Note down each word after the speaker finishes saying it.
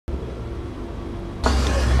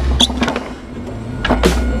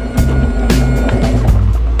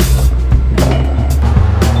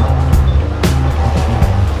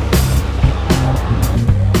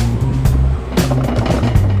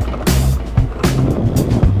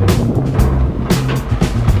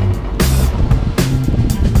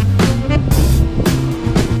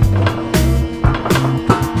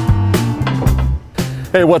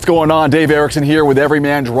Hey, what's going on? Dave Erickson here with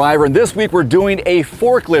Everyman Driver, and this week we're doing a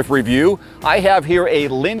forklift review. I have here a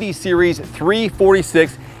Linde Series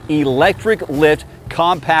 346 electric lift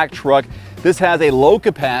compact truck. This has a low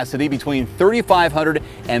capacity between 3,500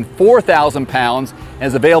 and 4,000 pounds and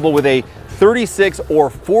is available with a 36 or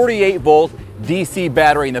 48 volt DC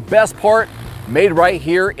battery. And the best part, made right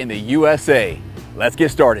here in the USA. Let's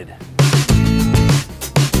get started.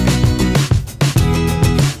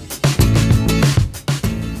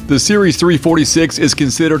 The Series 346 is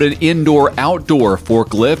considered an indoor-outdoor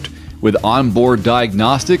forklift with onboard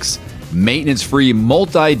diagnostics, maintenance-free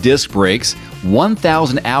multi-disc brakes,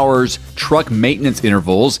 1,000 hours truck maintenance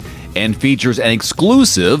intervals, and features an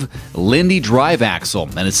exclusive Linde drive axle,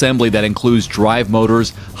 an assembly that includes drive motors,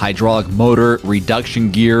 hydraulic motor,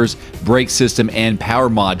 reduction gears, brake system, and power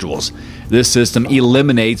modules. This system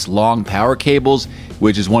eliminates long power cables,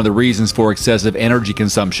 which is one of the reasons for excessive energy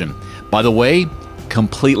consumption. By the way,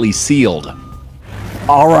 completely sealed.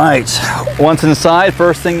 All right, once inside,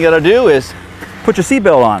 first thing you gotta do is put your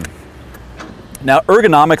seatbelt on. Now,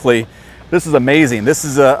 ergonomically, this is amazing. This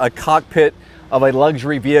is a cockpit of a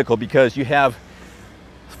luxury vehicle because you have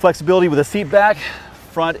flexibility with the seat back,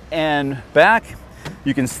 front and back.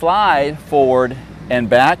 You can slide forward and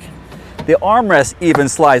back. The armrest even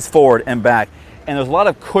slides forward and back. And there's a lot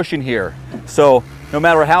of cushion here. So no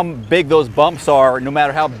matter how big those bumps are, no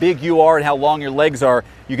matter how big you are and how long your legs are,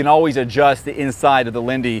 you can always adjust the inside of the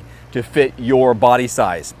Linde to fit your body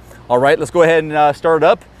size. All right, let's go ahead and start it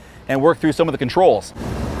up and work through some of the controls.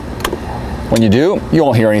 When you do, you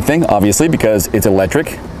won't hear anything, obviously, because it's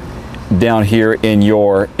electric. Down here in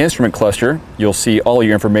your instrument cluster, you'll see all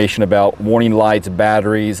your information about warning lights,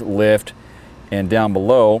 batteries, lift, and down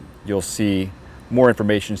below, you'll see more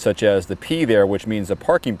information such as the P there, which means the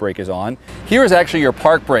parking brake is on. Here is actually your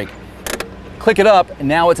park brake. Click it up, and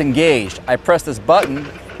now it's engaged. I press this button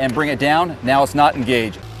and bring it down, now it's not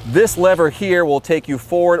engaged. This lever here will take you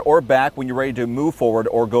forward or back when you're ready to move forward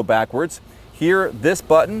or go backwards. Here, this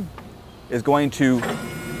button is going to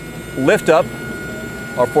lift up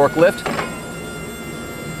our forklift.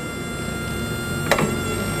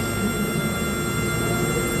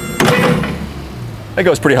 That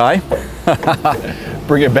goes pretty high.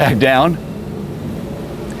 Bring it back down.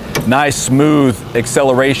 Nice smooth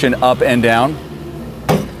acceleration up and down.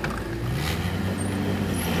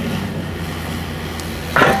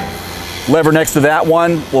 Lever next to that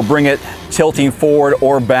one will bring it tilting forward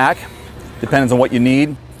or back, depends on what you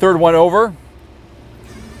need. Third one over,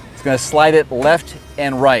 it's going to slide it left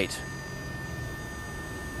and right.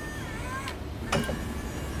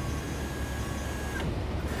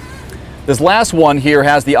 This last one here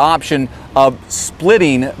has the option of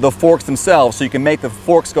splitting the forks themselves, so you can make the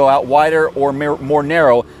forks go out wider or more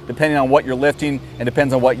narrow depending on what you're lifting and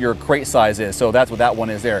depends on what your crate size is. So that's what that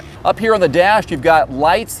one is there. Up here on the dash, you've got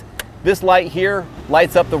lights. This light here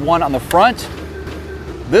lights up the one on the front.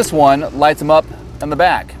 This one lights them up on the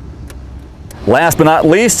back. Last but not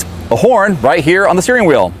least, a horn right here on the steering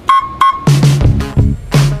wheel.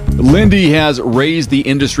 Linde has raised the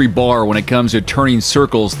industry bar when it comes to turning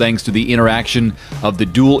circles thanks to the interaction of the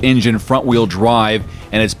dual-engine front-wheel drive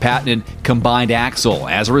and its patented combined axle.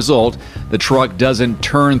 As a result, the truck doesn't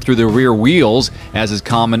turn through the rear wheels, as is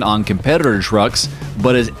common on competitor trucks,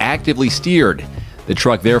 but is actively steered. The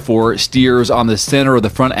truck therefore steers on the center of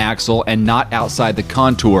the front axle and not outside the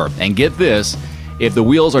contour. And get this, if the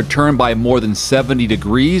wheels are turned by more than 70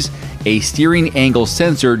 degrees, a steering angle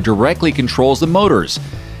sensor directly controls the motors.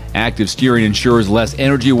 Active steering ensures less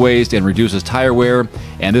energy waste and reduces tire wear,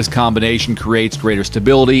 and this combination creates greater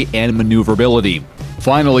stability and maneuverability.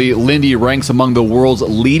 Finally, Linde ranks among the world's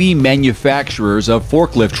leading manufacturers of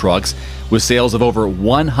forklift trucks with sales of over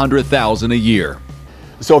 100,000 a year.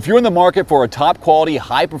 So if you're in the market for a top quality,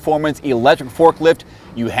 high performance electric forklift,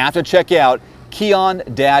 you have to check out Kion-na.com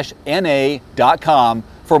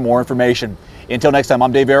for more information. Until next time,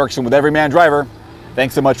 I'm Dave Erickson with Everyman Driver.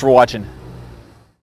 Thanks so much for watching.